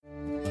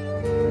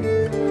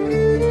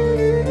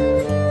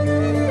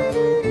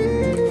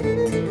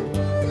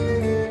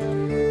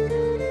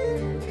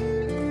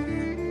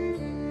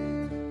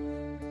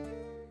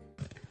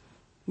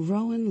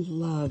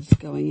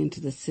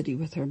to the city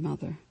with her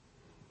mother.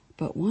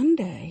 But one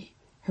day,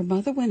 her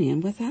mother went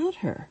in without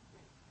her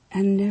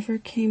and never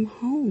came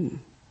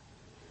home.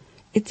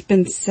 It's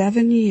been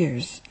 7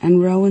 years,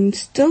 and Rowan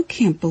still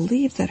can't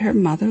believe that her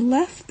mother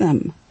left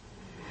them.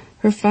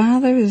 Her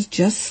father is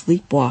just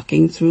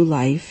sleepwalking through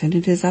life, and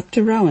it is up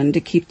to Rowan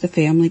to keep the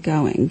family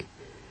going.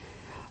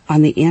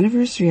 On the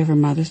anniversary of her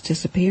mother's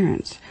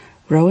disappearance,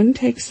 Rowan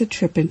takes a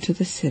trip into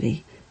the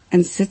city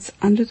and sits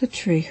under the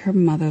tree her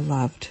mother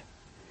loved.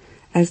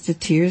 As the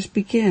tears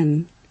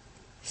begin,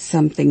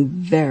 something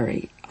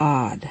very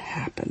odd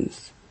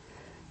happens.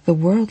 The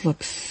world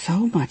looks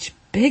so much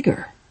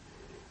bigger.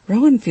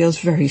 Rowan feels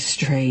very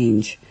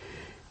strange.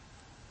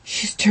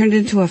 She's turned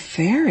into a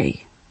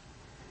fairy.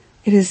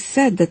 It is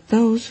said that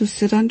those who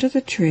sit under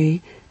the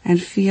tree and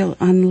feel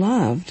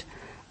unloved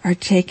are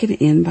taken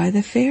in by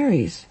the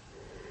fairies.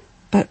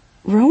 But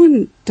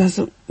Rowan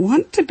doesn't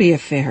want to be a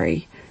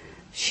fairy.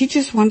 She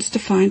just wants to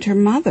find her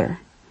mother.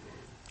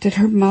 Did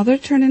her mother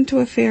turn into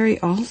a fairy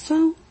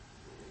also?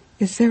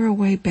 Is there a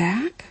way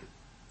back?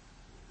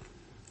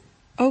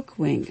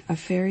 OAKWING, A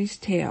Fairy's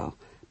Tale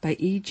by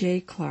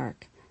E.J.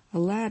 Clarke,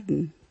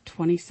 Aladdin,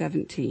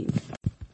 2017.